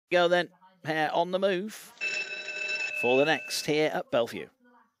Go then, pair on the move for the next here at Bellevue.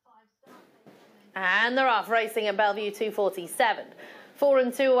 And they're off, racing at Bellevue 247. 4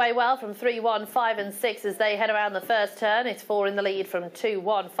 and 2 away well from 3, 1, 5 and 6 as they head around the first turn. It's 4 in the lead from 2,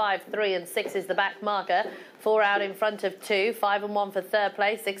 1, 5, 3 and 6 is the back marker. 4 out in front of 2, 5 and 1 for third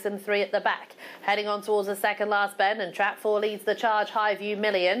place, 6 and 3 at the back. Heading on towards the second last bend, and trap 4 leads the charge, Highview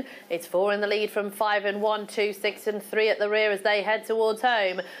Million. It's 4 in the lead from 5 and 1, 2, 6 and 3 at the rear as they head towards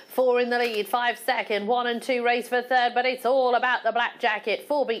home. 4 in the lead, 5 second, 1 and 2 race for third, but it's all about the black jacket.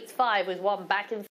 4 beats 5 with 1 back in